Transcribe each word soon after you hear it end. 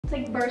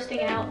It's like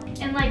bursting out.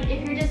 And like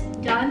if you're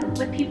just done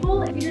with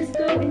people, you just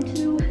go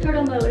into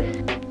turtle mode.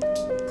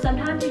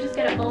 Sometimes you just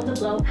gotta own the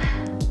bloat.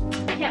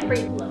 Can't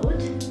breathe.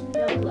 Bloat,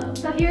 no bloat.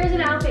 So here's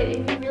an outfit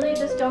if you really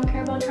just don't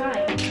care about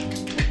trying.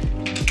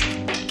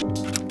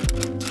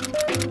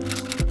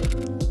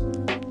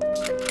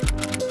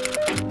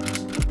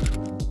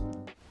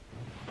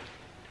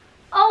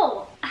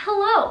 Oh,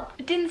 hello.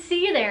 Didn't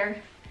see you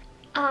there.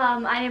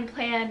 I didn't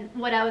plan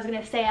what I was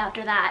gonna say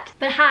after that.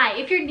 But hi,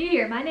 if you're new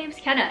here, my name's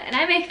Kenna, and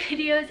I make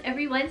videos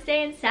every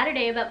Wednesday and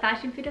Saturday about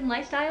fashion, food, and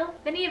lifestyle.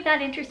 If any of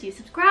that interests you,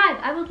 subscribe.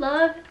 I would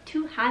love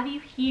to have you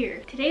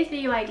here. Today's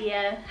video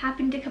idea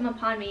happened to come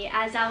upon me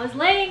as I was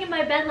laying in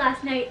my bed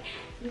last night,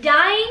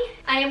 dying.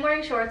 I am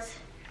wearing shorts.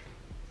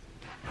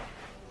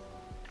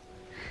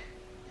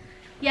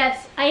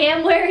 Yes, I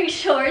am wearing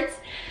shorts.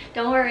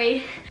 Don't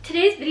worry.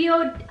 Today's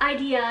video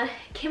idea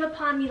came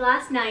upon me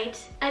last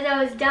night as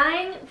I was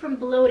dying from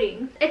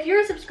bloating. If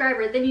you're a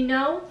subscriber, then you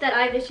know that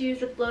I have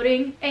issues with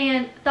bloating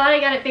and thought I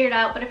got it figured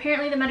out, but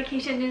apparently the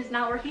medication is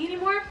not working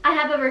anymore. I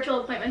have a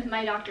virtual appointment with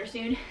my doctor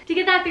soon to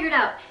get that figured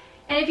out.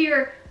 And if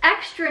you're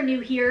extra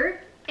new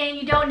here and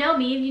you don't know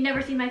me and you've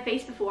never seen my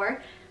face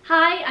before,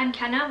 hi, I'm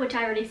Kenna, which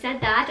I already said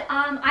that.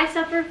 I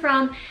suffer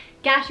from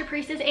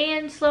gastroparesis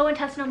and slow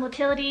intestinal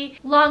motility.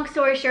 Long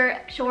story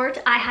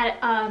short, I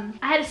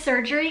had a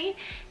surgery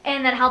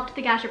and that helped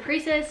the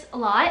gastroparesis a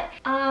lot.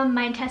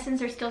 My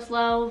intestines are still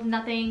slow,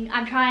 nothing.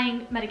 I'm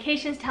trying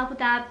medications to help with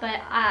that, but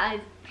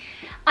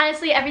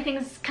honestly,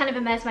 everything's kind of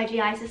a mess. My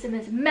GI system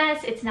is a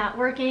mess. It's not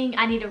working.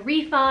 I need a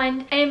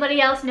refund.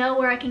 Anybody else know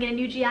where I can get a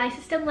new GI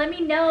system? Let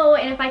me know,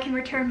 and if I can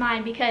return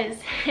mine because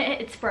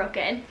it's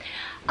broken.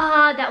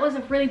 That was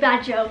a really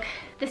bad joke.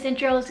 This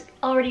intro is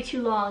already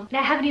too long, and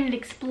I haven't even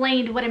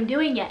explained what I'm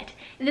doing yet.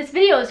 And this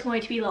video is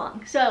going to be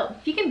long, so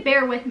if you can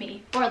bear with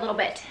me for a little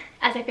bit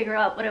as I figure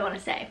out what I want to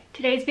say.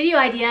 Today's video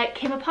idea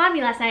came upon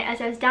me last night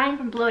as I was dying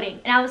from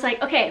bloating, and I was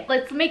like, okay,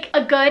 let's make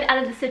a good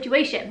out of the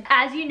situation.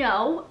 As you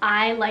know,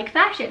 I like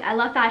fashion. I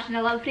love fashion.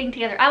 I love putting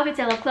together outfits.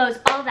 I love clothes,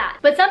 all that.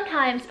 But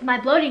sometimes my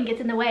bloating gets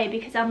in the way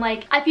because I'm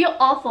like, I feel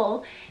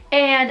awful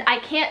and I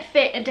can't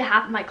fit into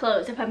half of my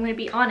clothes, if I'm gonna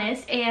be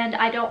honest, and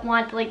I don't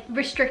want like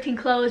restricting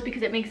clothes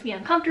because it makes me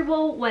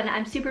uncomfortable when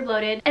I'm super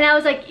bloated. And I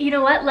was like, you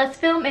know what, let's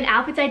film an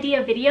outfits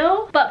idea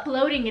video, but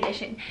bloating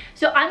edition.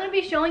 So I'm gonna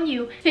be showing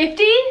you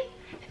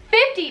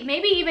 50,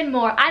 maybe even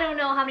more. I don't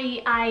know how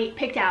many I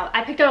picked out.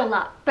 I picked out a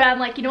lot, but I'm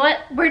like, you know what,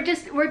 we're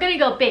gonna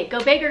go big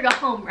or go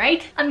home,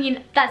 right? I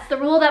mean, that's the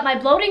rule that my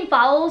bloating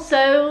follows,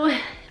 so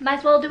might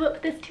as well do it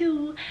with this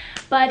too.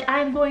 But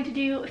I'm going to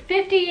do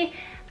 50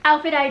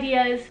 outfit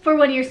ideas for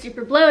when you're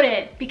super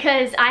bloated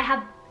because I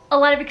have a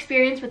lot of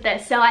experience with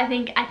this, so I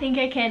think I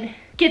can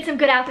get some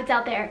good outfits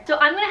out there. So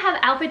I'm gonna have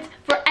outfits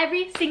for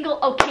every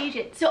single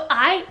occasion. So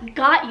I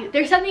got you.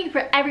 There's something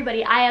for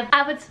everybody. I have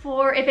outfits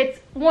for if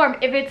it's warm,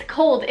 if it's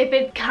cold, if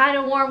it's kind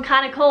of warm,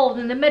 kind of cold,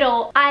 in the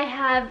middle. I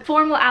have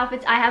formal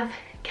outfits, I have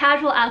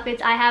casual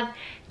outfits, I have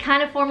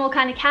kind of formal,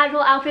 kind of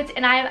casual outfits,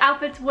 and I have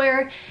outfits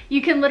where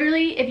you can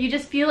literally, if you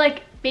just feel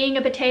like being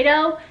a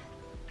potato,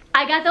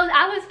 I got those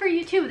outfits for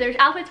you too. There's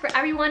outfits for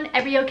everyone,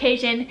 every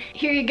occasion.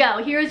 Here you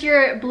go. Here's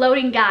your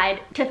bloating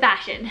guide to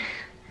fashion.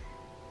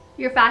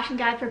 Your fashion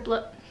guide for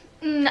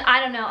I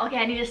don't know. Okay,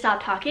 I need to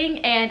stop talking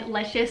and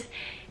let's just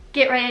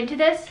get right into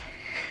this.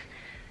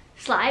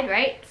 Slide,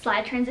 right?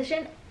 Slide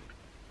transition.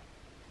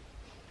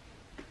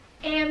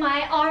 Am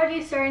I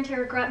already starting to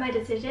regret my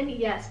decision?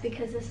 Yes,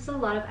 because this is a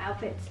lot of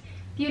outfits.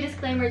 Few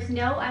disclaimers.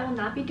 No, I will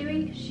not be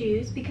doing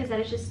shoes because that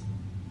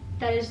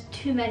is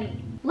too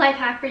many. Life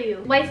hack for you.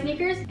 White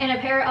sneakers and a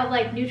pair of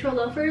like neutral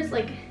loafers,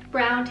 like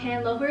brown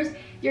tan loafers,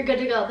 you're good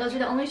to go. Those are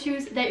the only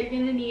shoes that you're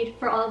gonna need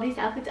for all of these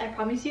outfits. I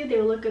promise you,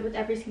 they will look good with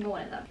every single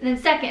one of them. And then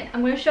second,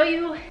 I'm gonna show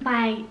you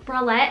my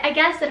bralette, I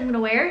guess, that I'm gonna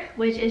wear,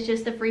 which is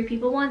just the Free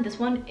People one. This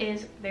one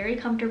is very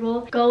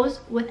comfortable, goes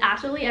with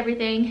absolutely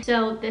everything.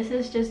 So this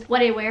is just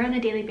what I wear on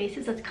a daily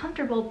basis that's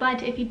comfortable.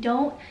 But if you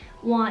don't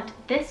want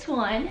this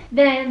one,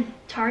 then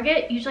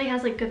Target usually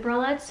has like good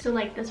bralettes. So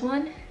like this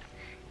one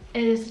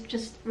is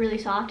just really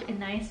soft and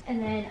nice.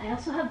 And then I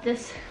also have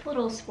this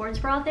little sports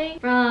bra thing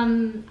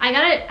from, I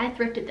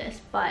thrifted this,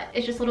 but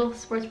it's just a little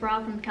sports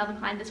bra from Calvin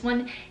Klein. This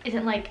one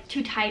isn't like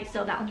too tight,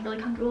 so that one's really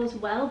comfortable as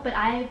well, but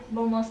I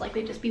will most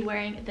likely just be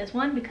wearing this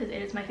one because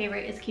it is my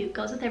favorite. It's cute,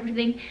 goes with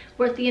everything,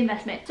 worth the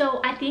investment.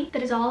 So I think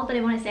that is all that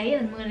I want to say,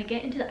 and I'm going to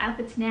get into the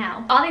outfits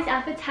now. All these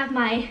outfits have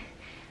my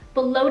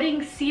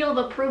bloating seal of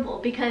approval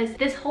because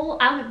this whole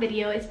outfit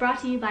video is brought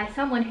to you by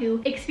someone who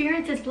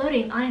experiences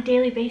bloating on a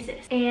daily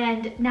basis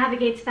and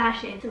navigates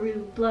fashion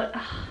through bloat.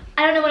 Ugh.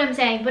 I don't know what I'm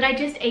saying, but I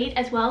just ate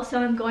as well,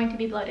 so I'm going to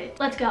be bloated.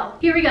 Let's go.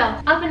 Here we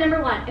go. Outfit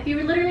number one. If you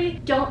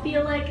literally don't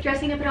feel like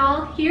dressing up at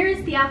all,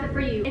 here's the outfit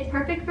for you. It's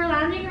perfect for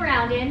lounging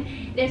around in.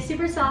 It's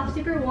super soft,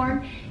 super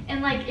warm,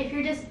 and like if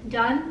you're just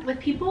done with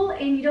people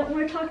and you don't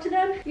want to talk to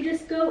them, you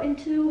just go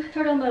into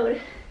turtle mode.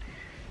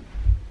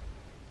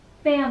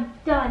 Bam,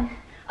 done.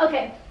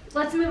 Okay,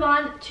 let's move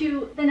on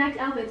to the next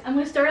outfits. I'm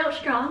gonna start out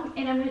strong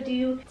and I'm gonna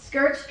do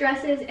skirts,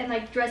 dresses, and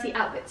like dressy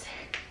outfits.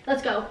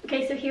 Let's go.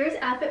 Okay, so here's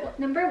outfit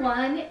number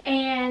 1,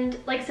 and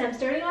like I said, I'm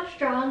starting off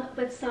strong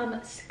with some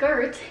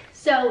skirts.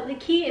 So the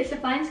key is to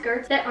find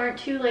skirts that aren't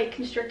too like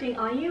constricting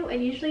on you,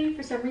 and usually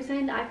for some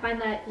reason I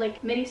find that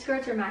like mini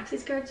skirts or maxi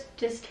skirts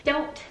just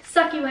don't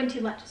suck you in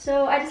too much.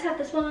 So I just have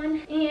this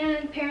one,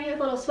 and pairing it with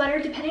a little sweater.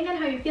 Depending on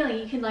how you're feeling,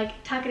 you can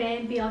like tuck it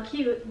in, be all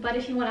cute, but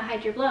if you want to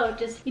hide your bloat,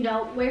 just, you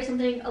know, wear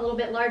something a little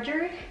bit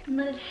larger and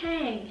let it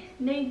hang,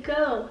 and there you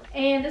go.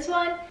 And this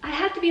one, I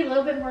have to be a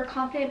little bit more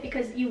confident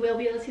because you will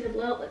be able to see the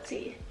bloat. Let's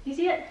see, you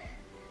see it?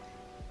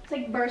 It's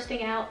like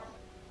bursting out.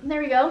 There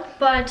we go.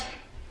 But if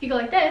you go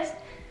like this,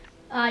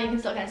 you can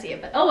still kind of see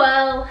it, but oh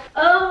well.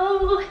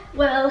 Oh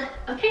well.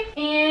 Okay,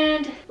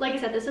 and like I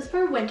said, this is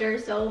for winter,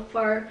 so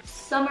for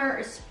summer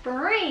or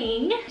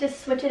spring,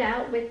 just switch it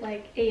out with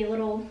like a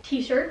little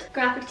t-shirt.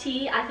 Graphic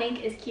tee I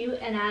think is cute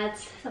and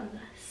adds some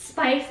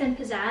spice and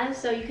pizzazz.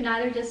 So you can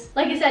either just,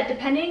 like I said,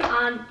 depending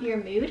on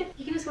your mood,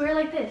 you can just wear it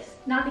like this.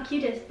 Not the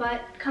cutest,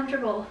 but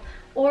comfortable.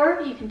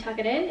 Or you can tuck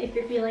it in if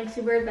you're feeling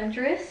super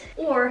adventurous,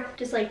 or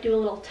just like do a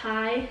little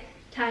tie,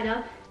 tied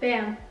up,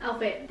 bam,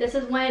 outfit. This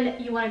is when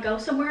you want to go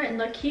somewhere and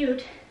look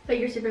cute, but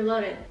you're super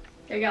loaded.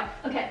 There you go.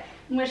 Okay,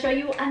 I'm going to show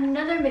you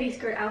another midi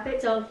skirt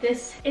outfit. So if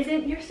this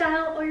isn't your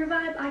style or your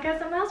vibe, I got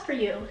something else for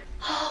you.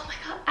 Oh my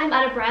god, I'm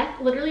out of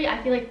breath. Literally,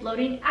 I feel like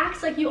bloating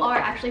acts like you are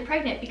actually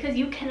pregnant because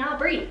you cannot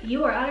breathe.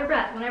 You are out of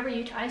breath whenever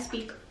you try to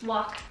speak,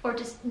 walk, or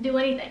just do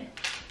anything.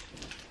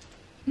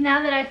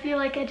 Now that I feel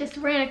like I just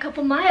ran a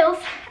couple miles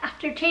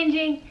after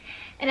changing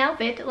an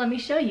outfit, let me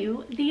show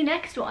you the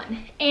next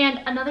one. And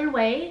another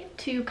way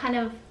to kind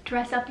of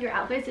dress up your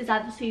outfits is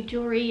obviously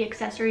jewelry,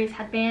 accessories,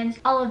 headbands,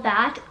 all of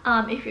that.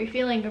 If you're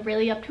feeling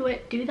really up to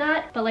it, do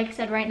that. But like I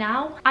said, right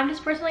now, I'm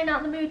just personally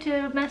not in the mood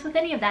to mess with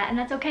any of that, and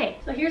that's okay.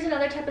 So here's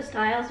another type of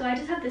style. So I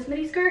just have this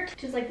mini skirt,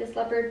 which is like this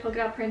leopard polka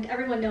dot print.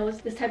 Everyone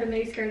knows this type of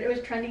mini skirt. It was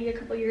trendy a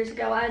couple years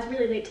ago. I was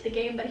really late to the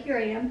game, but here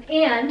I am.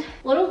 And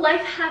a little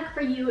life hack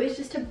for you is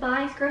just to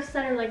buy skirts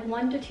that are like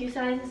 1 to 2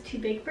 sizes too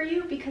big for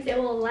you, because it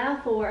will allow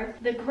for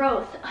the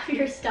growth of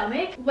your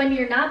stomach. When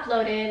you're not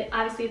bloated,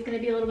 obviously it's going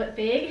to be a little bit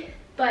big,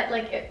 but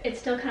like it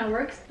still kind of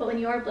works. But when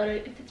you are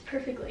bloated, it fits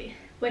perfectly,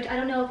 which I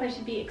don't know if I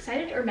should be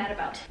excited or mad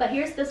about. But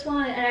here's this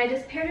one, and I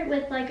just paired it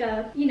with like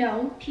a, you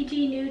know,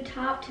 peachy nude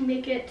top to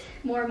make it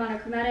more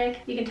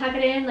monochromatic. You can tuck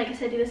it in, like I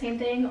said, do the same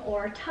thing,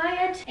 or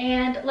tie it.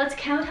 And let's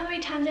count how many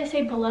times I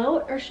say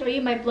bloat or show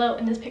you my bloat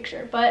in this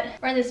picture,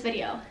 or in this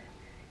video.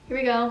 Here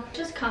we go.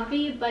 Just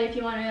comfy, but if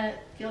you want to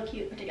feel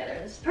cute put together,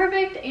 this is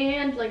perfect.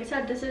 And like I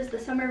said, this is the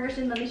summer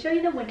version. Let me show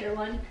you the winter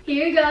one.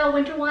 Here you go,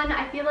 winter one.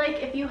 I feel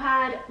like if you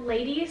had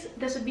ladies,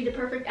 this would be the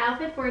perfect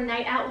outfit for a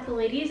night out with the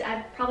ladies.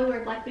 I'd probably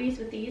wear black booties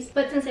with these,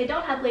 but since I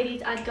don't have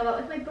ladies, I'd go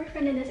out with my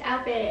boyfriend in this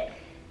outfit.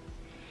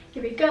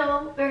 Here we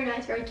go. Very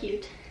nice, very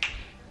cute.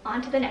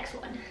 On to the next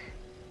one.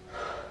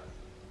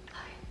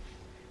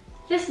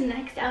 This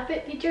next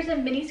outfit features a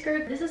mini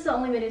skirt. This is the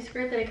only mini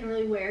skirt that I can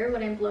really wear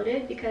when I'm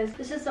bloated, because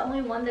this is the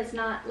only one that's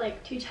not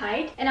like too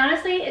tight. And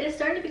honestly, it is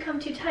starting to become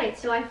too tight.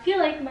 So I feel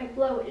like my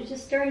bloat is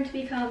just starting to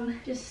become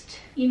just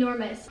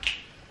enormous.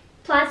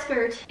 Plaid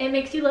skirt. It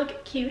makes you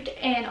look cute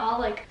and all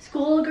like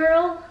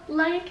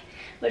schoolgirl-like,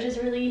 which is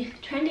really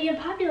trendy and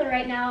popular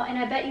right now. And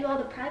I bet you all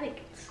the private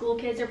school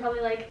kids are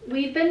probably like,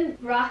 we've been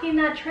rocking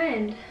that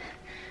trend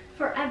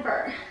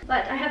forever.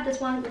 But I have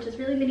this one, which is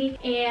really mini,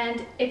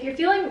 and if you're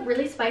feeling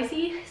really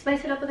spicy,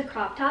 spice it up with a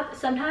crop top.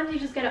 Sometimes you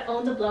just gotta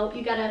own the bloat.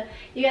 You gotta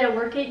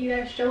work it, you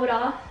gotta show it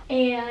off,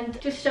 and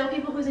just show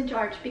people who's in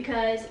charge,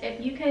 because if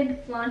you can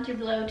flaunt your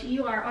bloat,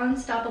 you are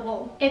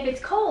unstoppable. If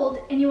it's cold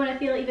and you want to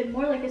feel even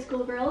more like a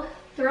schoolgirl,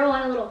 throw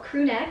on a little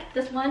crew neck.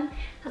 This one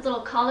has a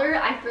little collar.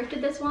 I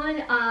thrifted this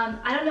one.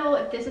 I don't know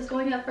if this is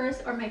going up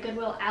first or my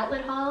Goodwill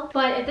outlet haul,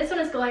 but if this one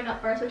is going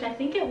up first, which I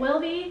think it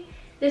will be,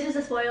 this is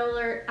a spoiler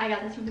alert, I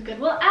got this from the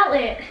Goodwill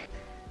outlet.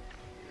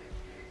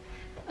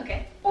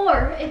 Okay,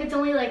 or if it's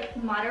only like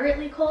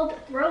moderately cold,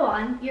 throw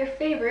on your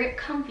favorite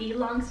comfy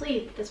long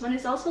sleeve. This one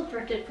is also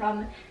thrifted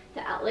from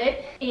the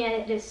outlet, and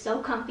it is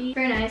so comfy.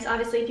 Very nice.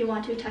 Obviously, if you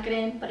want to, tuck it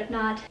in, but if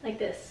not, like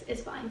this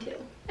is fine too.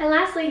 And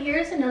lastly,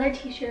 here's another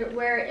t-shirt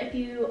where if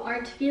you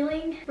aren't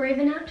feeling brave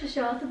enough to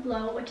show off the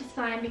bloat, which is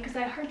fine because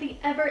I hardly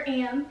ever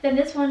am, then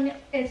this one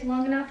is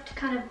long enough to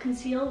kind of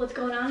conceal what's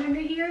going on under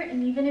here.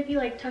 And even if you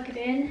like tuck it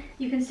in,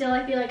 you can still,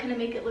 I feel like, kind of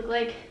make it look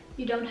like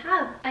you don't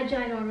have a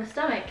ginormous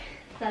stomach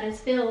that is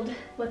filled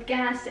with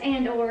gas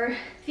and or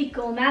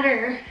fecal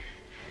matter.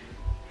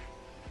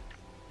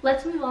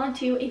 Let's move on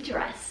to a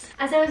dress.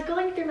 As I was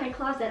going through my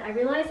closet, I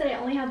realized that I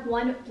only have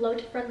one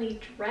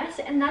bloat-friendly dress,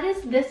 and that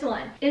is this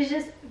one. It's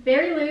just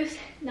very loose,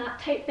 not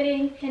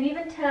tight-fitting, can't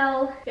even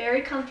tell,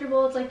 very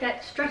comfortable. It's like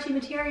that stretchy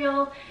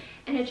material,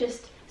 and it's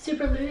just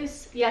super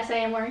loose. Yes, I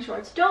am wearing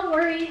shorts. Don't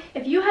worry.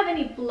 If you have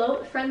any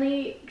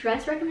bloat-friendly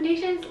dress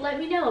recommendations, let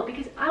me know,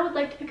 because I would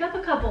like to pick up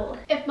a couple.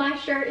 If my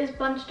shirt is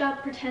bunched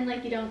up, pretend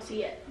like you don't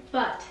see it.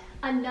 But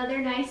another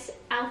nice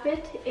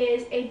outfit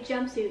is a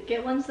jumpsuit.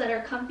 Get ones that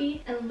are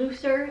comfy and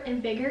looser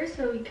and bigger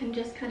so you can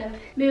just kind of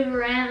move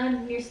around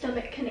and your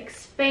stomach can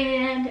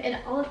expand and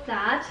all of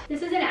that.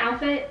 This is an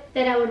outfit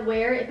that I would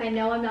wear if I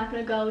know I'm not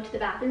going to go to the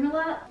bathroom a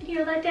lot, you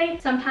know, that day.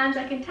 Sometimes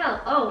I can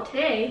tell, oh,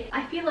 today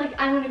I feel like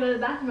I'm going to go to the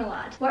bathroom a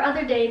lot. Or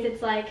other days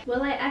it's like,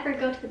 will I ever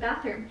go to the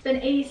bathroom? It's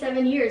been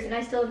 87 years and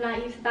I still have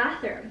not used the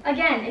bathroom.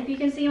 Again, if you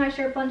can see my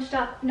shirt bunched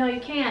up, no you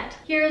can't.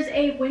 Here's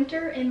a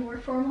winter and more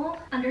formal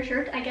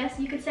undershirt, I guess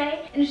you could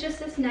say. And it's just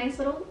this nice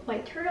little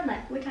white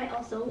turtleneck, which I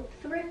also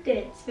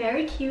thrifted. It's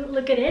very cute.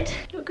 Look at it.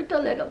 Look at the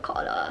little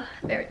collar.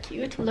 Very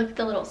cute. Look at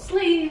the little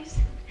sleeves.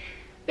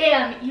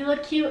 Bam, you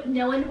look cute.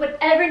 No one would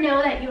ever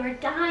know that you are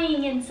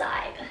dying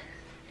inside.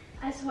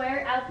 I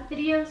swear, outfit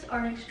videos are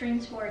an extreme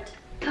sport.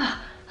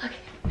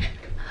 Okay,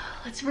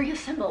 let's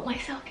reassemble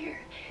myself here.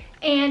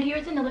 And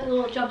here's another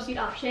little jumpsuit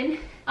option.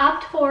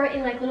 Opt for a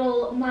like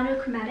little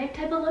monochromatic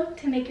type of look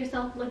to make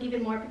yourself look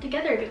even more put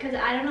together, because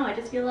I don't know, I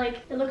just feel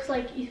like it looks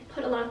like you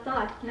put a lot of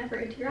thought and effort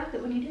into your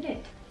outfit when you did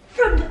it.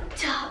 From the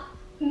top,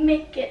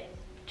 make it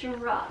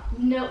drop.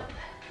 Nope.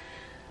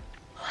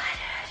 Why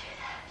did I do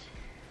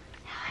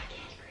that? Now I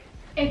can't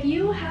breathe. If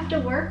you have to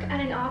work at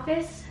an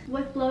office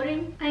with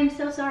bloating, I am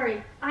so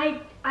sorry. I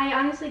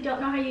honestly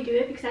don't know how you do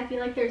it because I feel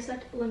like there's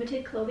such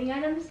limited clothing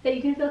items that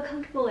you can feel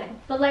comfortable in.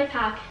 But life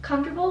hack,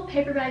 comfortable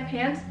paper bag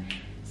pants,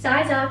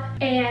 size up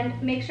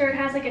and make sure it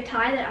has like a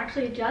tie that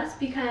actually adjusts,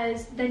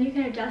 because then you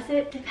can adjust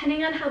it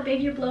depending on how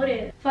big your bloat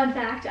is. Fun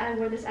fact, I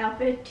wore this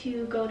outfit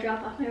to go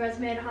drop off my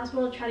resume at a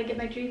hospital to try to get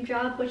my dream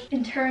job, which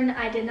in turn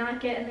I did not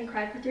get and then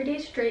cried for 3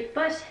 days straight,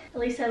 but at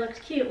least I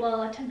looked cute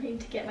while attempting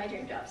to get my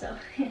dream job, so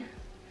yeah.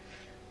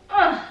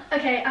 Oh,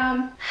 okay,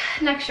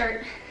 next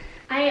shirt.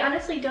 I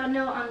honestly don't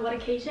know on what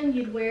occasion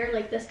you'd wear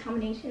like this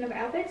combination of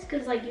outfits,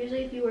 because like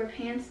usually if you wear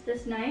pants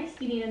this nice,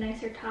 you need a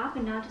nicer top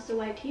and not just a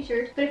white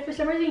t-shirt. But if for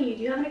some reason you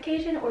do have an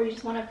occasion, or you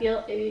just want to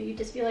feel, you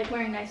just feel like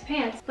wearing nice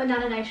pants but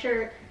not a nice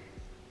shirt,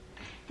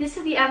 this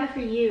is the outfit for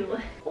you.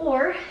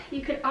 Or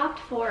you could opt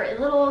for a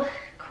little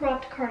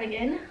cropped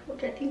cardigan,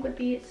 which I think would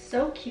be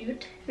so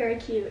cute. Very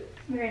cute,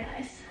 very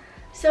nice.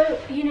 So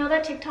you know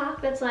that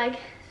TikTok that's like,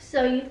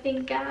 so you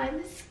think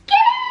I'm skinny?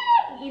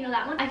 You know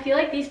that one? I feel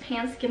like these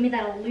pants give me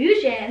that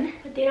illusion,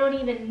 but they don't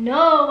even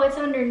know what's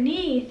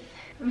underneath.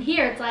 From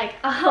here, it's like,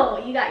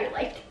 oh, you got your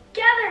life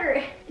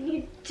together, and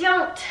you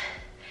don't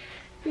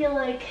feel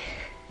like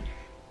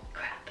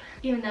crap,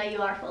 even though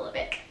you are full of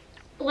it.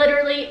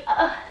 Literally,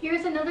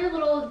 here's another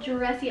little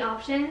dressy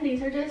option.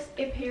 These are just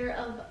a pair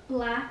of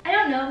black, I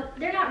don't know,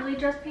 they're not really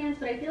dress pants,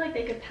 but I feel like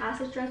they could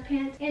pass as dress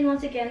pants. And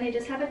once again, they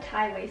just have a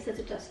tie waist that's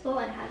adjustable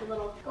and has a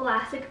little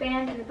elastic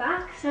band in the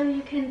back, so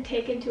you can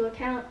take into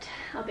account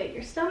how big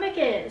your stomach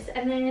is.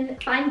 And then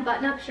find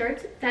button-up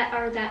shirts that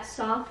are that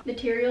soft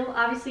material,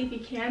 obviously if you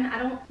can. I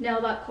don't know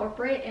about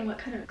corporate and what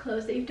kind of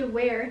clothes that you have to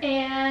wear.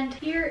 And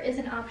here is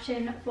an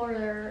option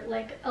for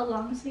like a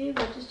long sleeve,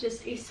 which is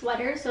just a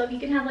sweater. So if you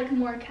can have like a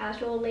more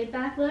casual laid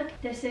back look,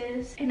 this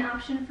is an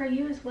option for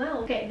you as well.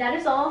 Okay, that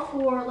is all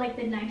for like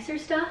the nicer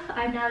stuff.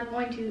 I'm now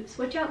going to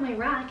switch out my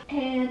rack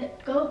and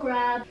go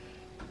grab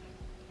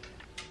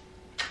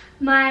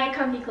my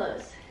comfy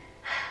clothes.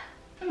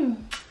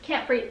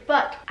 Can't breathe,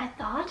 but I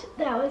thought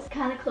that I was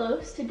kind of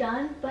close to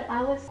done, but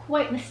I was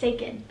quite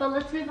mistaken. But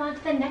let's move on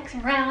to the next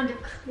round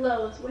of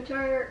clothes, which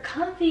are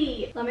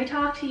comfy. Let me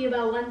talk to you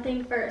about one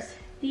thing first.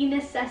 The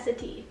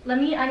necessity. I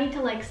need to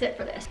like sit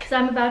for this because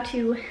I'm about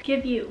to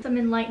give you some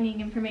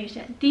enlightening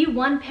information. The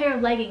one pair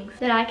of leggings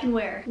that I can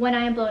wear when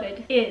I am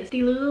bloated is the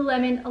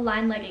Lululemon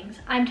Align leggings.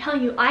 I'm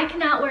telling you, I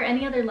cannot wear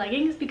any other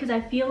leggings because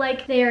I feel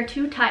like they are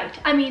too tight.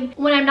 I mean,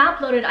 when I'm not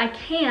bloated, I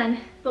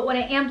can, but when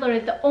I am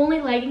bloated, the only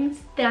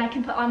leggings that I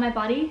can put on my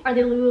body are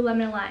the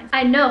Lululemon Aligns.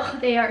 I know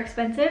they are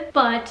expensive,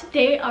 but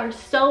they are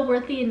so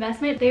worth the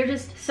investment. They're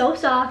just so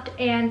soft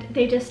and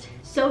they just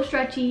so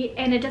stretchy,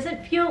 and it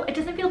doesn't feel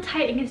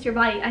tight against your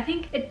body. I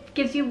think it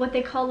gives you what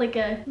they call like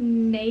a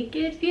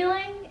naked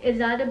feeling. Is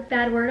that a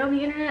bad word on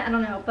the internet? I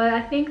don't know, but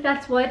I think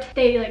that's what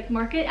they like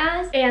market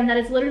as, and that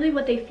is literally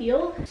what they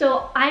feel.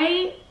 So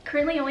I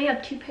currently only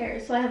have 2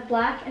 pairs. So I have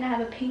black and I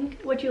have a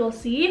pink, which you will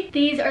see.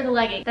 These are the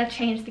leggings that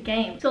changed the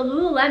game. So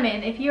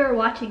Lululemon, if you are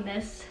watching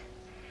this,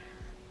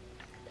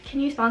 can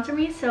you sponsor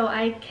me so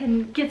I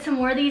can get some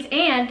more of these?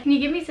 And can you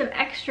give me some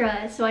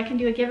extras so I can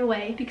do a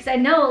giveaway? Because I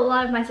know a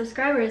lot of my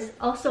subscribers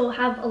also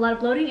have a lot of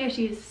bloating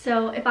issues.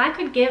 So if I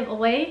could give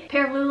away a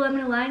pair of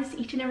Lululemon Aligns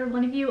to each and every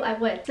one of you, I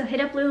would. So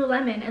hit up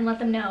Lululemon and let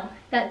them know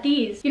that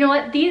these, you know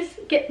what, these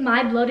get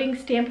my bloating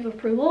stamp of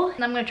approval.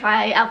 And I'm gonna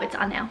try outfits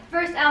on now.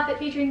 First outfit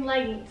featuring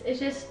leggings is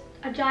just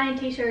a giant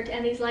t-shirt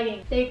and these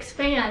leggings. They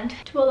expand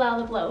to allow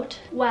the bloat.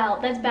 Wow,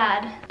 that's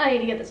bad. I need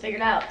to get this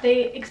figured out.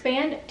 They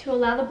expand to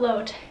allow the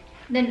bloat.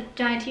 Then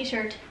giant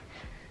t-shirt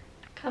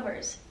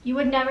covers. You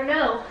would never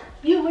know.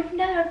 You would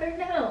never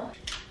know.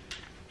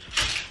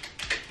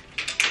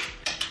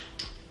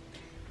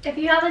 If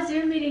you have a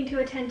Zoom meeting to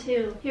attend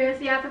to, here's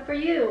the outfit for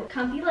you.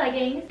 Comfy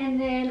leggings, and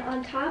then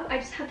on top I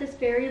just have this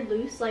very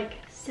loose like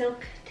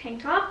silk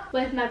tank top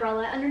with my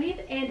bralette underneath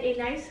and a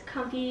nice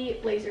comfy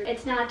blazer.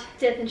 It's not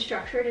stiff and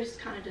structured, it just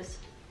kind of just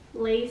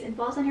lays and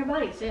falls on your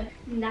body. So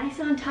nice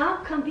on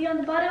top, comfy on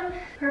the bottom,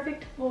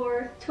 perfect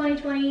for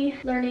 2020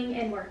 learning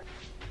and work.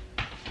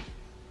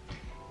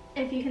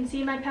 If you can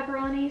see my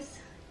pepperonis,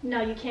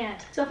 no you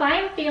can't. So if I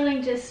am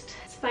feeling just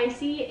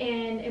spicy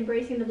and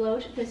embracing the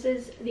bloat, this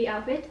is the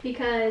outfit,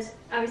 because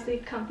obviously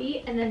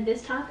comfy. And then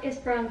this top is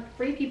from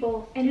Free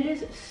People and it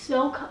is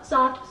so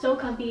soft, so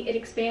comfy. It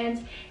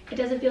expands, it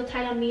doesn't feel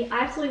tight on me. I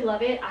absolutely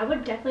love it. I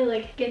would definitely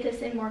like get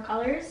this in more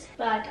colors,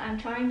 but I'm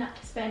trying not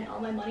to spend all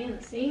my money on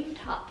the same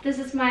top. This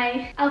is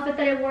my outfit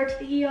that I wore to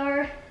the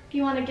ER. If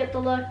you want to get the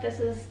look,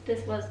 this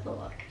was the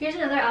look. Here's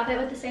another outfit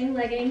with the same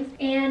leggings,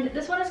 and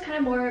this one is kind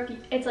of more,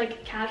 it's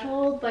like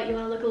casual, but you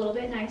want to look a little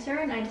bit nicer.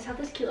 And I just have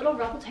this cute little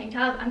ruffle tank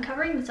top. I'm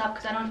covering this up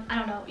because I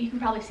don't know, you can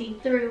probably see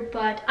through,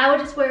 but I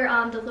would just wear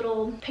the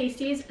little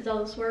pasties.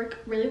 Those work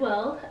really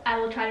well. I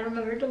will try to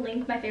remember to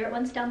link my favorite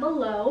ones down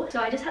below.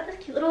 So I just have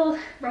this cute little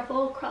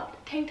ruffle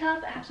cropped tank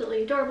top,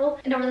 absolutely adorable.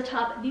 And over the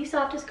top, the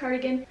softest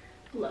cardigan,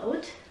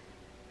 bloat,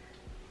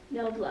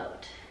 no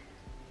bloat.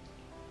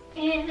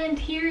 And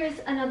here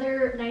is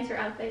another nicer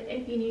outfit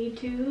if you need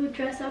to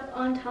dress up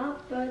on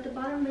top, but the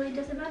bottom really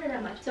doesn't matter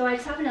that much. So I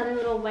just have another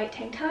little white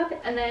tank top,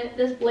 and then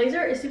this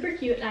blazer is super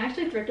cute, and I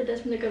actually thrifted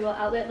this from the Goodwill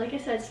outlet. Like I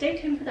said, stay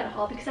tuned for that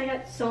haul because I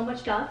got so much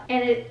stuff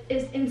and it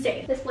is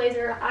insane. This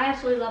blazer, I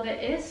absolutely love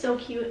it. It is so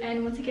cute,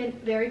 and once again,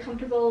 very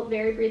comfortable,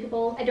 very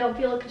breathable. I don't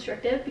feel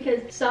constrictive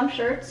because some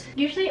shirts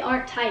usually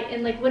aren't tight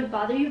and like wouldn't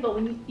bother you, but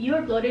when you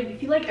are bloated, you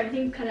feel like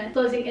everything's kind of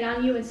closing in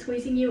on you and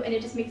squeezing you, and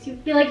it just makes you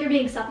feel like you're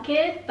being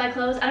suffocated by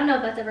clothes. I don't know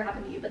if that's ever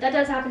happened to you, but that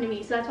does happen to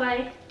me. So that's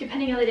why,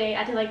 depending on the day, I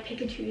have to like pick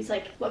and choose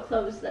like what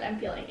clothes that I'm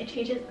feeling. It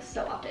changes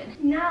so often.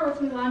 Now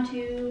let's move on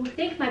to, I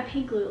think, my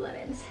pink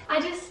Lululemons.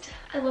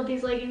 I love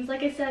these leggings.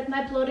 Like I said,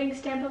 my bloating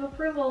stamp of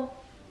approval.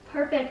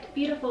 Perfect,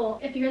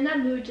 beautiful. If you're in that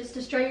mood just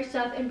to strut your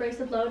stuff, embrace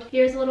the bloat,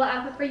 here's a little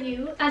outfit for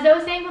you. As I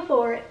was saying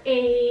before,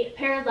 a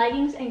pair of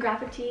leggings and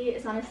graphic tee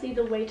is honestly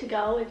the way to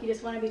go if you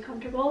just want to be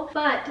comfortable.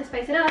 But to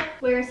spice it up,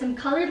 wear some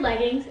colored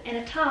leggings and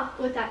a top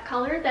with that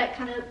color that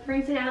kind of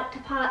brings it out to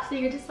pop, so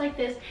you're just like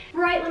this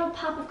bright little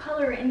pop of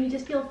color and you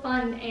just feel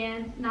fun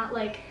and not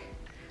like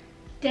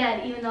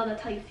dead, even though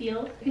that's how you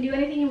feel. You can do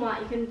anything you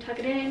want. You can tuck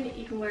it in,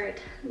 you can wear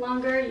it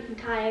longer, you can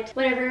tie it,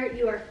 whatever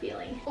you are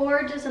feeling.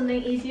 Or just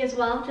something easy as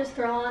well, just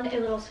throw on a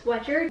little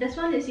sweatshirt. This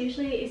one is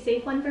usually a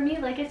safe one for me.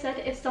 Like I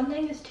said, if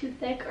something is too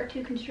thick or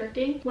too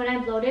constricting, when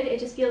I'm bloated, it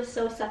just feels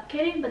so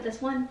suffocating, but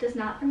this one does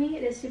not for me.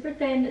 It is super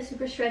thin,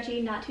 super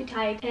stretchy, not too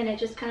tight, and it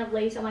just kind of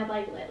lays on my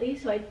body lightly,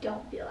 so I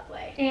don't feel that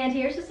way. And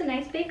here's just a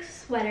nice big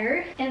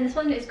sweater, and this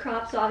one is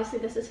cropped, so obviously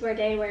this is for a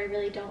day where I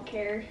really don't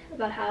care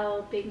about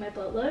how big my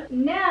bloat looks.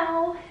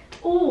 Now,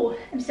 oh,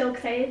 I'm so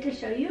excited to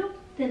show you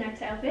the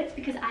next outfits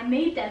because I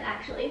made them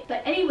actually.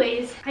 But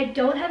anyways, I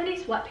don't have any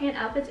sweatpant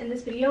outfits in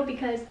this video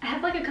because I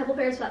have like a couple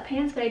pairs of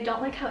sweatpants, but I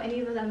don't like how any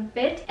of them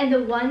fit. And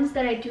the ones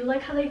that I do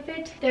like how they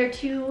fit, they're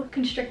too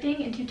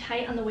constricting and too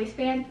tight on the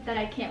waistband that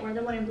I can't wear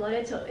them when I'm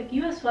bloated. So if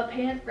you have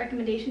sweatpant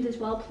recommendations as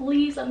well,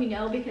 please let me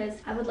know because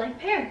I would like a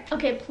pair.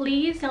 Okay,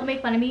 please don't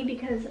make fun of me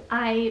because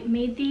I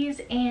made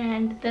these,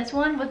 and this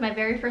one was my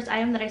very first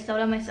item that I sewed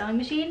on my sewing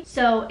machine.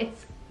 So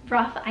it's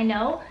rough, I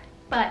know,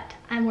 but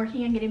I'm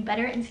working on getting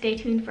better, and stay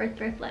tuned for a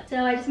thrift flip.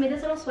 So I just made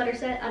this little sweater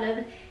set out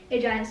of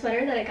a giant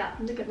sweater that I got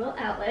from the Goodwill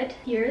outlet.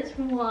 Here's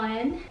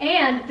one.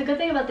 And the good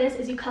thing about this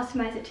is you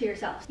customize it to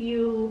yourself.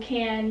 You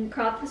can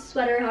crop the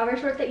sweater however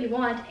short that you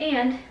want,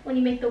 and when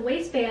you make the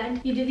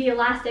waistband, you do the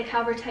elastic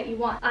however tight you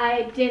want.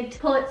 I didn't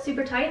pull it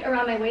super tight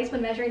around my waist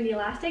when measuring the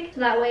elastic, so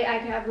that way I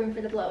could have room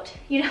for the bloat.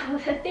 You know,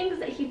 the things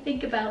that you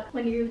think about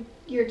when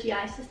your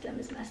GI system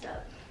is messed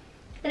up.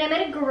 Then I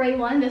made a gray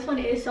one. This one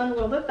is sewn a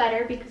little bit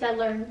better because I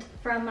learned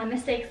from my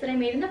mistakes that I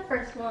made in the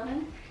first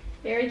one.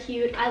 Very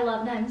cute. I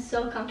love them.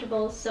 So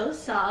comfortable, so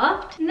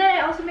soft. And then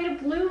I also made a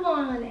blue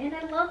one, and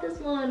I love this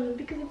one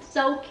because it's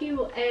so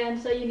cute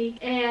and so unique.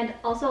 And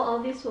also all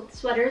of these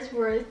sweaters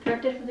were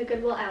thrifted from the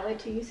Goodwill outlet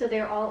too, so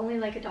they're all only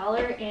like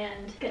 $1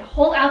 and get a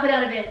whole outfit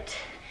out of it.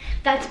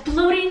 That's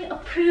bloating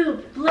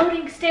approved,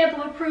 bloating stamp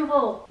of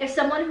approval. If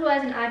someone who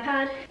has an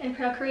iPad and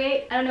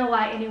Procreate, I don't know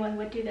why anyone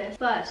would do this,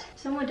 but if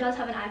someone does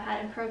have an iPad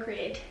and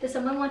Procreate, does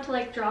someone want to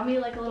like draw me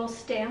like a little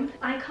stamp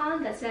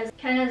icon that says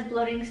Kenna's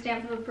bloating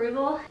stamp of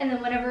approval? And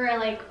then whenever I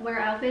like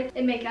wear outfits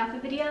and make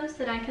outfit videos,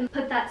 then I can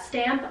put that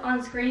stamp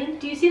on screen.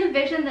 Do you see the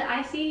vision that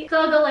I see? So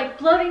I'll go like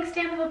bloating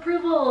stamp of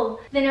approval.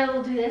 Then I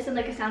will do this and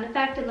like a sound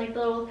effect, and like the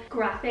little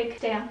graphic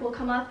stamp will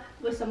come up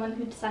with someone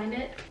who designed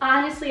it.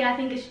 Honestly, I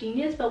think it's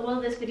genius, but will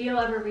this video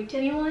ever reach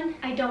anyone?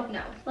 I don't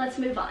know. Let's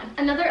move on.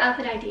 Another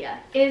outfit idea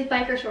is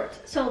biker shorts.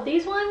 So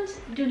these ones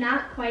do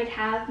not quite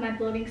have my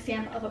bloating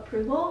stamp of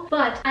approval,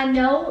 but I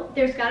know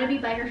there's got to be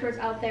biker shorts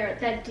out there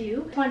that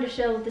do. I wanted to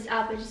show this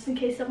outfit just in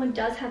case someone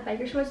does have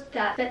biker shorts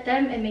that fit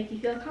them and make you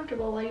feel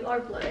comfortable while you are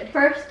bloated.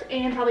 First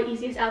and probably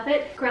easiest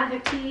outfit,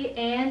 graphic tee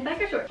and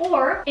biker shorts.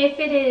 Or if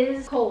it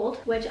is cold,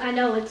 which I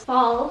know it's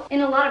fall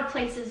in a lot of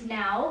places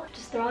now,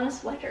 just throw on a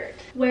sweatshirt.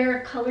 Wear wear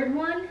a colored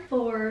one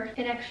for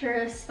an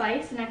extra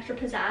spice, an extra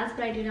pizzazz,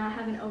 but I do not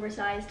have an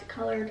oversized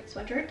colored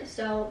sweatshirt,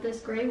 so this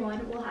gray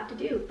one will have to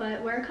do,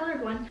 but wear a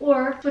colored one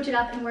or switch it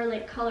up and wear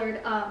like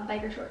colored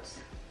biker shorts.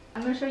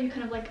 I'm gonna show you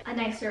kind of like a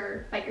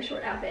nicer biker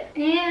short outfit.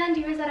 And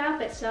here's that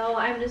outfit. So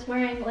I'm just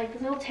wearing like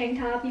this little tank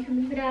top. You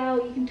can move it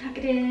out, you can tuck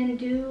it in and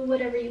do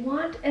whatever you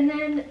want. And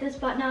then this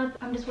button up,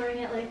 I'm just wearing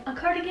it like a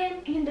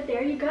cardigan, and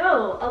there you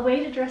go. A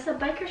way to dress up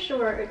biker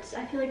shorts.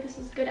 I feel like this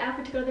is a good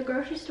outfit to go to the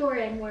grocery store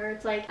in, where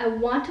it's like I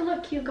want to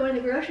look cute going to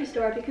the grocery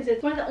store because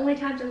it's one of the only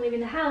times I'm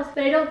leaving the house,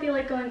 but I don't feel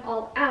like going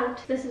all out.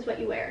 This is what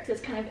you wear. So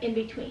it's kind of in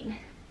between.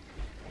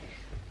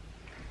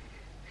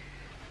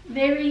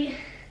 Very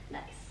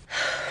nice.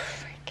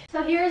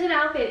 So here's an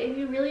outfit if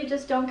you really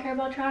just don't care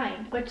about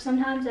trying, which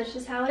sometimes that's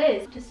just how it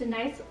is. Just a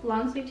nice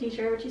long sleeve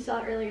t-shirt, which you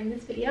saw earlier in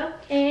this video.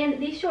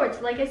 And these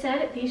shorts, like I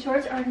said, these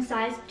shorts are in a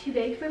size too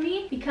big for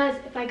me, because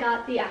if I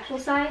got the actual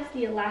size,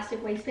 the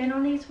elastic waistband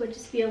on these would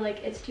just feel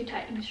like it's too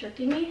tight and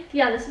constricting me.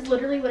 Yeah, this is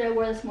literally what I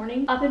wore this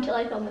morning up until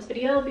I filmed this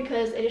video,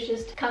 because it is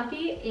just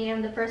comfy,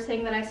 and the first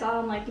thing that I saw,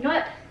 I'm like, you know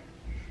what?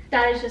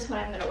 That is just what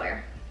I'm gonna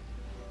wear.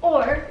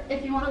 Or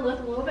if you want to look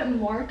a little bit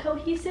more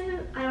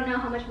cohesive, I don't know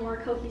how much more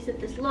cohesive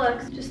this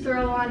looks, just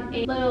throw on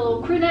a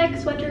little crew neck,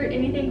 sweatshirt,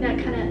 anything that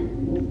kind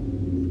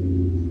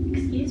of,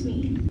 excuse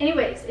me.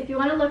 Anyways, if you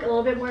want to look a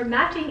little bit more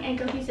matching and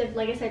cohesive,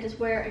 like I said, just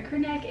wear a crew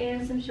neck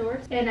and some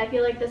shorts. And I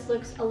feel like this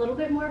looks a little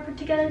bit more put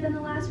together than the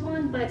last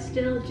one, but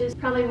still just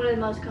probably one of the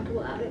most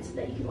comfortable outfits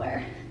that you can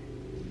wear.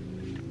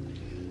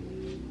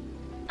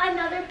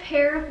 Another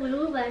pair of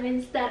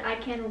Lululemons that I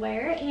can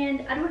wear,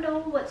 and I don't know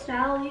what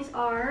style these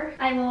are.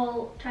 I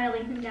will try to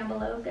link them down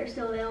below if they're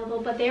still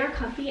available, but they are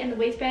comfy and the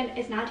waistband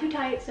is not too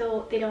tight,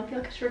 so they don't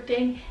feel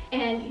constricting,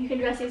 and you can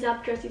dress these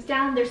up, dress these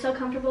down. They're so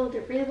comfortable,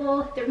 they're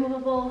breathable, they're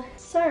movable.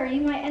 Sorry,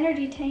 my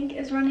energy tank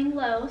is running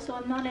low, so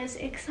I'm not as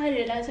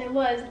excited as I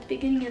was at the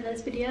beginning of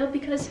this video,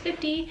 because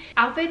 50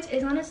 outfits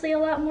is honestly a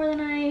lot more than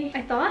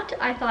I thought.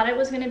 I thought it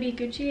was gonna be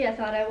Gucci. I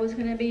thought I was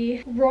gonna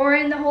be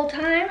roaring the whole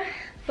time.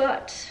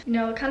 But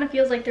no, it kind of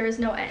feels like there is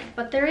no end,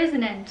 but there is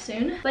an end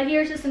soon. But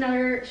here's just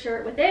another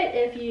shirt with it.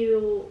 If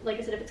you, like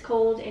I said, if it's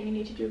cold and you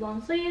need to do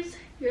long sleeves,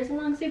 here's a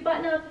long sleeve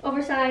button up,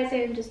 oversized,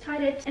 and just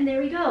tied it, and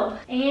there we go.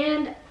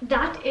 And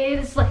that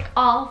is like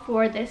all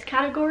for this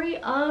category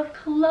of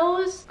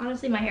clothes.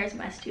 Honestly, my hair is a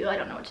mess too. I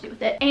don't know what to do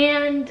with it.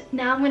 And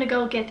now I'm gonna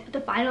go get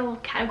the final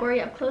category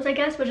of clothes, I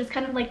guess, which is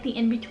kind of like the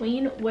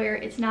in-between, where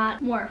it's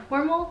not more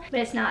formal, but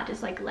it's not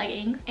just like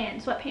leggings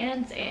and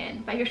sweatpants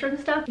and biker shorts and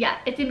stuff. Yeah,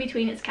 it's in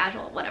between, it's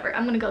casual, whatever.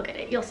 I'm gonna go get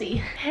it, you'll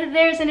see.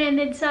 There's an end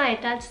in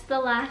sight. That's the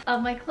last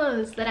of my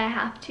clothes that I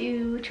have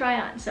to try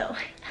on, so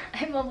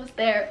I'm almost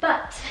there.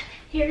 But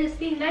here's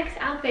the next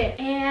outfit,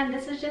 and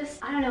this is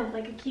just, I don't know,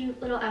 like a cute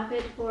little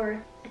outfit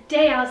for a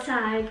day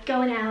outside,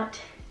 going out,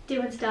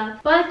 doing stuff.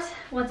 But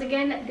once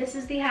again, this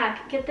is the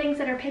hack. Get things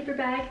that are paper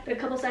bag, but a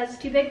couple sizes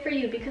too big for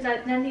you, because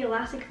then the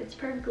elastic fits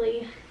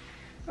perfectly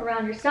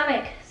around your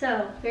stomach.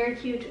 So very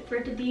cute.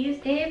 Thrifted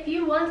these. If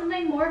you want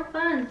something more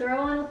fun,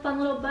 throw on a fun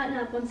little button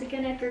up. Once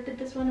again, I thrifted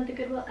this one at the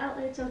Goodwill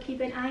outlet, so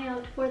keep an eye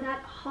out for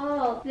that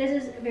haul.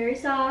 This is very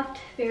soft,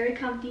 very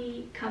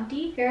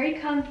very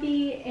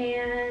comfy,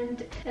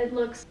 and it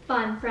looks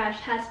fun, fresh,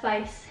 has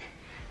spice.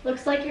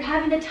 Looks like you're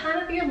having the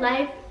time of your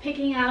life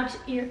picking out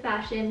your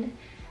fashion,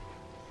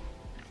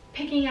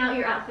 picking out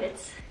your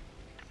outfits.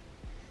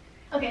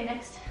 Okay,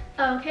 next.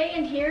 Okay,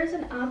 and here's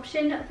an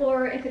option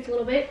for if it's a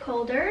little bit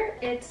colder.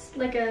 It's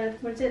like a,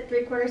 what is it,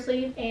 3/4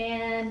 sleeve,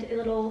 and a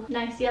little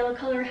nice yellow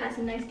color, has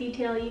some nice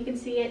detail. You can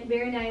see it,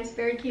 very nice,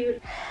 very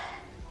cute.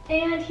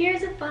 And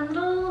here's a fun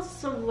little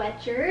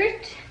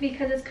sweatshirt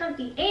because it's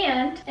comfy,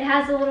 and it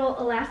has a little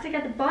elastic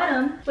at the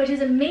bottom, which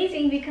is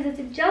amazing because it's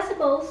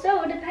adjustable.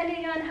 So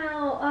depending on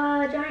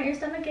how giant your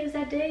stomach is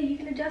that day, you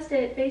can adjust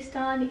it based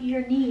on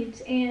your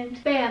needs.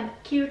 And bam,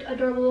 cute,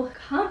 adorable,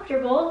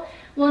 comfortable.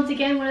 Once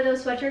again, one of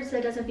those sweatshirts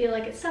that doesn't feel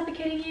like it's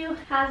suffocating you.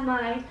 Has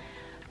my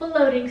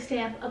bloating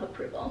stamp of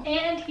approval.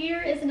 And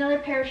here is another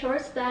pair of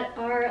shorts that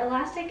are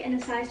elastic and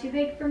a size too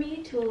big for me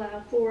to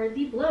allow for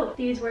the bloat.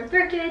 These were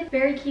thrifted,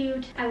 very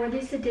cute. I wore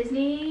these to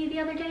Disney the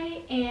other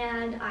day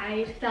and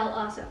I felt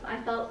awesome.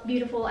 I felt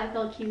beautiful, I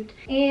felt cute.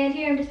 And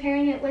here I'm just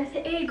pairing it with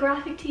a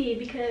graphic tee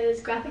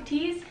because graphic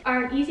tees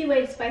are an easy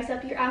way to spice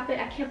up your outfit.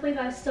 I can't believe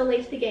I was so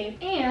late to the game.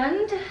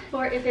 And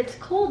for if it's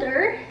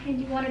colder and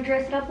you want to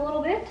dress it up a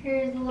little bit,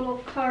 here's a little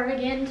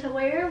cardigan to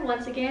wear.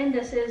 Once again,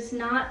 this is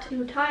not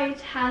too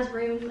tight, has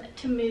room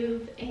to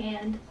move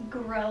and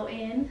grow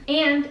in,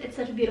 and it's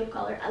such a beautiful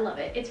color. I love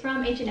it. It's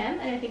from H&M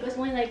and I think it was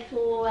only like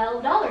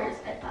 $12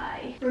 if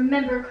I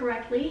remember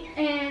correctly.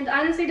 And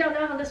I honestly don't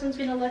know how this one's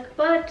gonna look,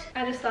 but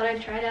I just thought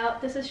I'd try it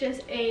out. This is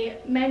just a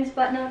men's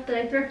button up that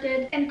I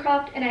thrifted and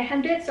cropped, and I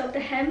hemmed it, so if the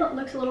hem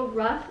looks a little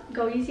rough,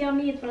 go easy on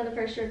me. It's one of the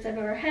first shirts I've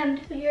ever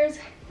hemmed. So here's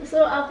this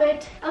little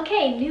outfit.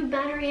 Okay, new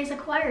battery is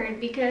acquired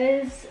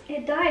because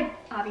it died,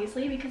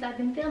 obviously, because I've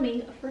been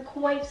filming for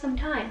quite some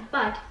time.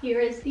 But here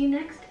is the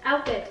next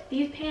outfit. outfit.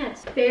 These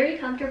pants, very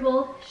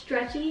comfortable,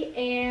 stretchy,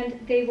 and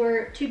they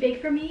were too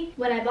big for me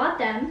when I bought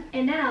them,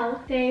 and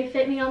now they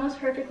fit me almost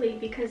perfectly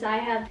because I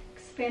have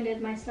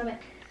expanded my stomach.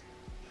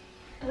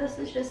 This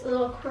is just a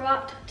little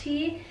cropped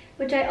tee,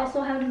 which I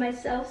also hemmed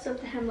myself, so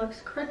if the hem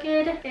looks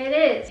crooked, it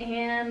is.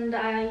 And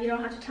you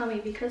don't have to tell me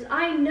because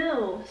I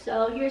know.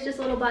 So here's just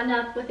a little button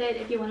up with it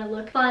if you want to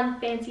look fun,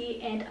 fancy,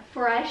 and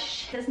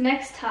fresh. This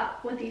next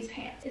top with these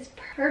pants is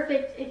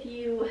perfect if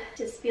you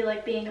just feel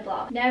like being a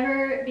blob.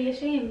 Never be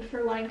ashamed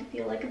for wanting to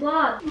feel like a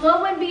blob.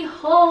 Lo and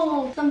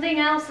behold, something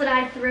else that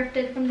I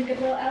thrifted from the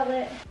Goodwill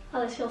outlet.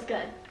 Oh, this feels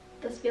good.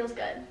 This feels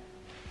good.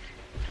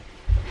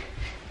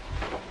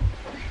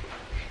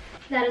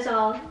 That is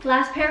all.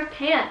 Last pair of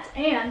pants,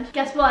 and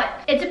guess what?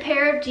 It's a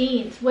pair of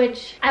jeans,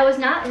 which I was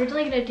not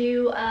originally gonna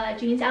do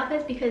jeans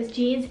outfits because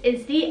jeans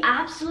is the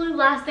absolute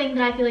last thing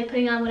that I feel like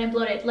putting on when I'm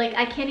bloated. Like,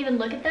 I can't even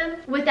look at them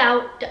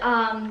without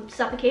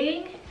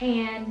suffocating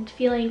and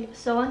feeling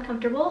so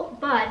uncomfortable.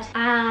 But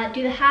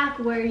do the hack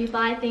where you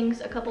buy things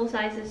a couple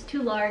sizes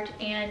too large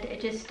and it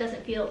just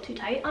doesn't feel too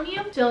tight on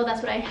you. So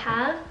that's what I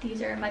have.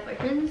 These are my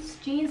boyfriend's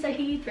jeans that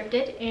he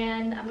thrifted,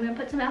 and I'm gonna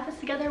put some outfits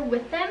together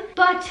with them.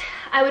 But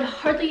I would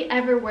hardly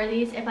ever wear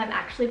these if I'm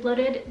actually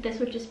bloated. This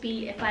would just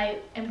be if I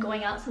am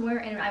going out somewhere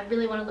and I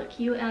really want to look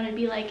cute, and I'd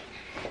be like,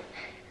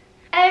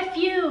 F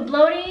you,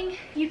 bloating.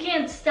 You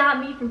can't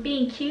stop me from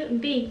being cute and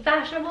being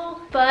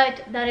fashionable.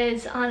 But that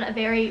is on a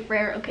very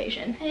rare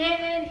occasion.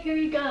 And here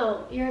you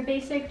go. Your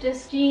basic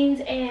just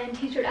jeans and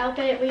t-shirt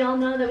outfit. We all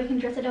know that we can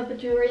dress it up with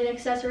jewelry and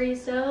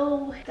accessories.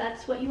 So if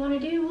that's what you want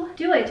to do,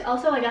 do it.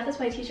 Also, I got this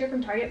white t-shirt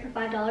from Target for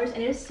 $5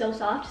 and it is so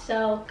soft.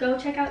 So go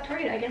check out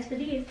Target, I guess, for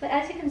these. But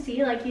as you can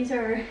see, like, these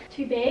are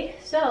too big.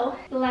 So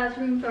it allows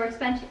room for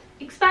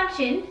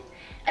expansion.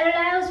 It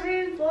allows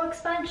room for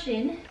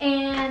expansion,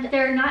 and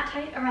they're not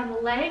tight around the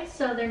legs,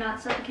 so they're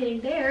not suffocating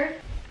there.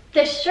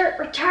 The shirt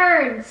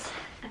returns.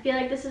 I feel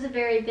like this is a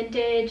very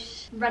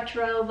vintage,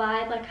 retro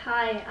vibe. Like,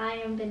 hi, I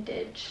am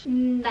vintage.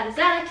 That is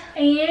that.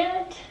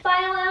 And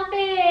final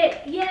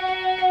outfit.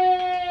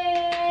 Yay!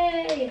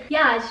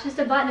 Yeah, it's just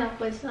a button-up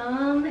with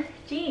some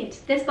jeans.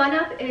 This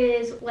button-up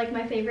is like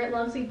my favorite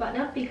long sleeve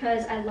button-up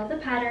because I love the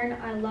pattern.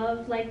 I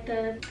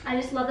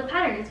just love the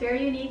pattern. It's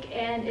very unique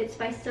and it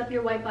spices up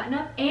your white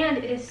button-up, and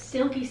it is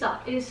silky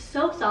soft. It is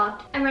so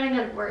soft. I'm running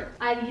out of words.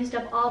 I've used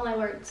up all my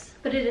words,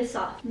 but it is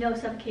soft. No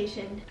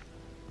suffocation.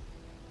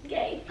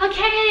 Yay.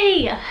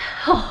 Okay,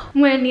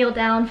 I'm gonna kneel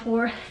down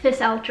for this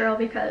outro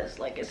because,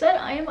 like I said,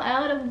 I am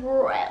out of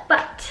breath.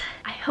 But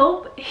I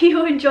hope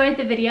you enjoyed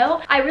the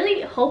video. I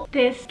really hope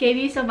this gave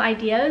you some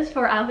ideas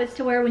for outfits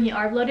to wear when you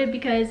are bloated,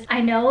 because I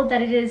know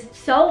that it is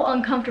so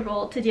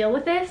uncomfortable to deal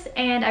with this,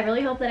 and I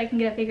really hope that I can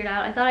get it figured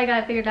out. I thought I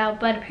got it figured out,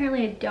 but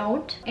apparently I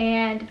don't.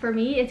 And for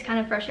me, it's kind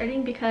of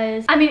frustrating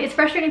because, I mean, it's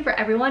frustrating for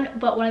everyone,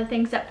 but one of the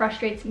things that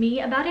frustrates me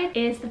about it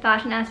is the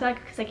fashion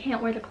aspect, because I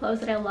can't wear the clothes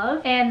that I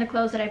love, and the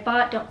clothes that I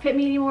bought don't fit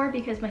me anymore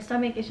because my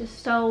stomach is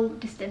just so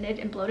distended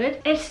and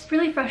bloated. It's just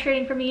really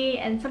frustrating for me,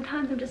 and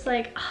sometimes I'm just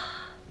like,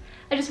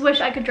 I just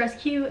wish I could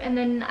dress cute. And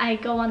then I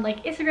go on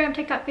like Instagram,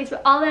 TikTok,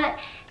 Facebook, all that,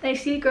 and I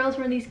see girls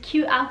wearing these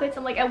cute outfits.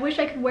 I'm like, I wish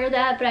I could wear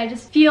that, but I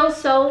just feel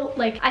so,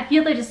 like, I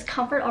feel the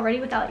discomfort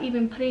already without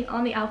even putting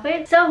on the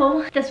outfit.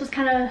 So this was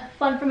kind of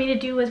fun for me to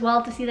do as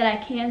well, to see that I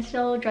can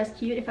still dress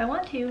cute if I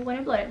want to when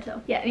I'm bloated.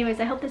 So yeah, anyways,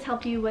 I hope this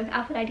helped you with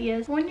outfit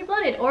ideas when you're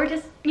bloated, or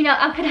just, you know,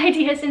 outfit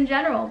ideas in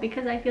general,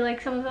 because I feel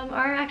like some of them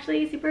are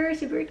actually super,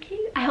 super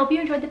cute. I hope you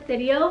enjoyed the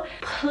video.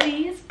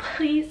 Please,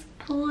 please,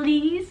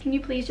 please, can you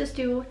please just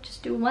do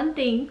one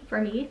thing for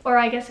me, or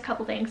I guess a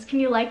couple things. Can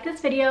you like this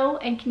video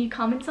and can you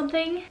comment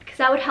something, because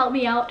that would help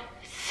me out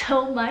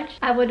so much.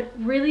 I would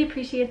really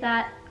appreciate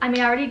that. I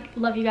mean, I already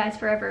love you guys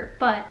forever,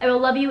 but I will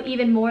love you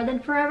even more than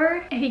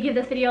forever if you give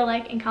this video a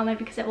like and comment,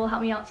 because it will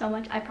help me out so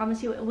much. I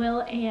promise you it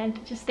will.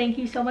 And just thank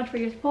you so much for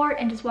your support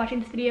and just watching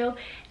this video.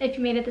 If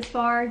you made it this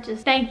far,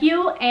 just thank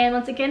you. And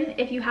once again,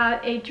 if you have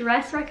a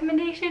dress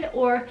recommendation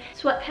or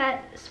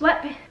sweatpant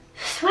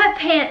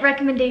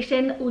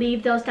recommendation,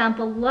 leave those down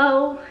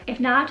below. If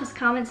not, just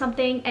comment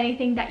something,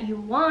 anything that you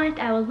want.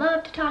 I would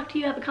love to talk to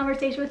you, have a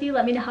conversation with you.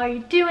 Let me know how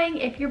you're doing.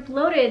 If you're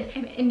bloated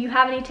and you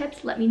have any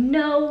tips, let me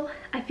know.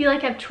 I feel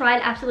like I've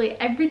tried absolutely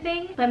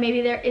everything, but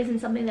maybe there isn't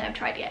something that I've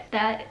tried yet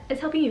that is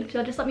helping you,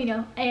 so just let me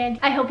know. And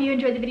I hope you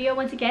enjoyed the video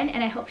once again,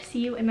 and I hope to see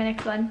you in my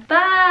next one.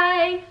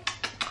 Bye!